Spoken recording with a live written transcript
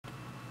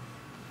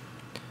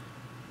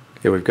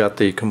Yeah, we've got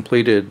the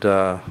completed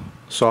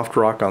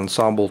Softrock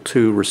Ensemble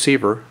 2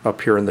 receiver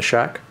up here in the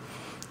shack.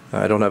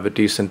 I don't have a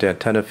decent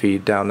antenna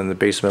feed down in the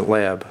basement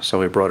lab, so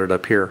we brought it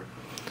up here.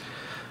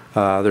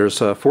 There's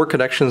 4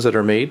 connections that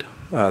are made.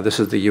 This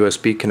is the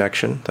USB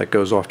connection that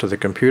goes off to the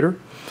computer.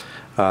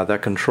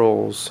 That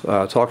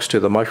talks to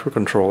the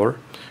microcontroller,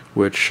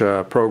 which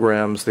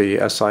programs the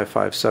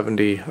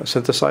SI570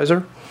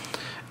 synthesizer,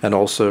 and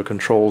also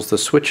controls the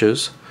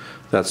switches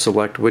that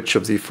select which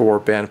of the 4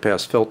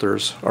 bandpass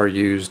filters are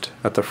used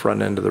at the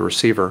front end of the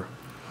receiver.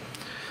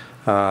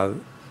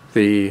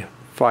 The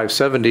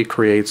 570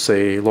 creates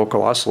a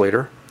local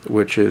oscillator,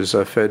 which is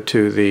fed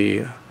to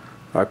the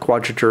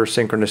quadrature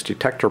synchronous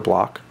detector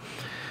block,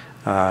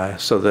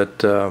 so that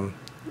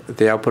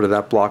the output of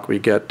that block we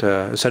get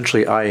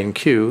essentially I and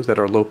Q that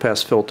are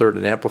low-pass filtered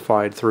and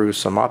amplified through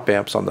some op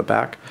amps on the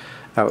back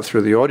out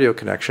through the audio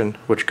connection,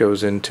 which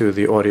goes into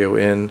the audio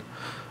in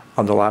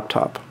on the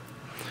laptop.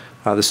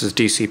 This is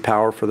DC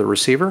power for the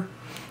receiver,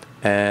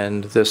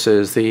 and this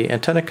is the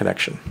antenna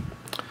connection.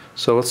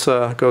 So let's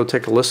go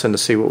take a listen to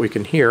see what we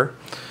can hear.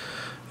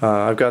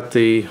 I've got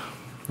the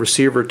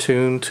receiver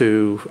tuned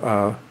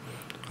to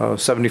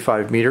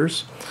 75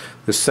 meters.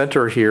 The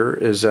center here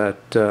is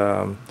at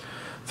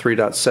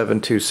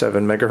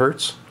 3.727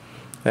 megahertz,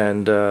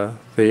 and the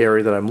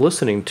area that I'm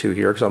listening to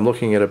here, because I'm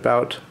looking at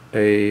about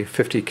a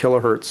 50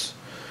 kilohertz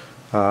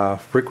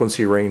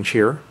frequency range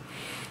here,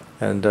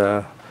 and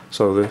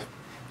so the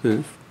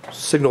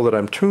signal that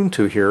I'm tuned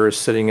to here is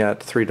sitting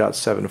at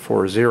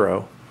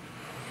 3.740,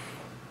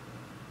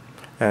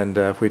 and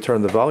if we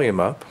turn the volume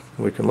up,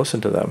 we can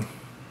listen to them.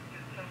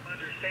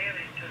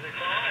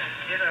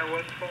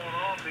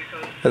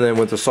 And then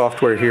with the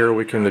software here,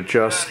 we can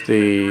adjust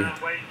the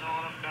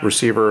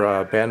receiver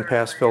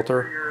bandpass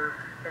filter,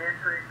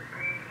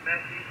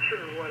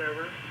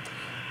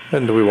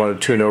 and we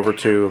want to tune over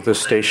to this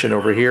station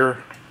over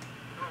here.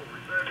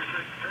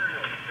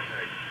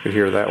 You can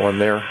hear that one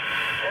there.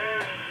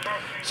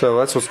 So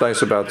that's what's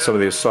nice about some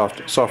of these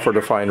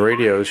software-defined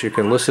radios. You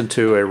can listen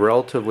to a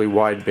relatively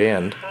wide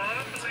band.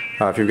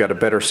 If you've got a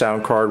better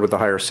sound card with a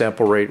higher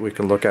sample rate, we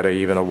can look at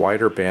even a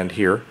wider band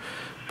here.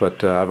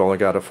 But I've only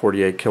got a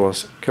 48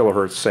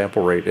 kilohertz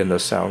sample rate in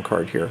this sound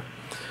card here.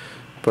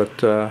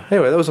 But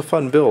anyway, that was a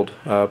fun build,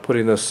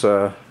 putting this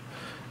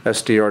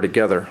SDR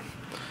together.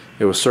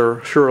 It was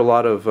sure a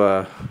lot of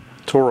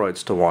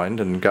toroids to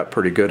wind, and got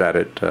pretty good at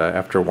it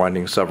after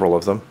winding several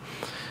of them.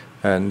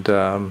 And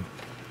so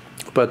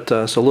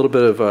a little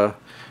bit of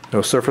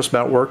surface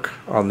mount work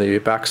on the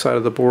back side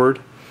of the board,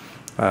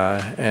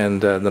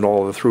 and then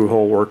all the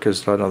through-hole work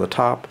is done on the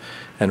top,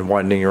 and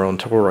winding your own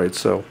toroids.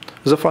 So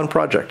it was a fun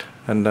project,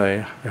 and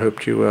I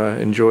hope you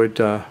enjoyed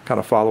kind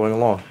of following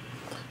along.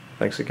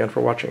 Thanks again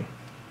for watching.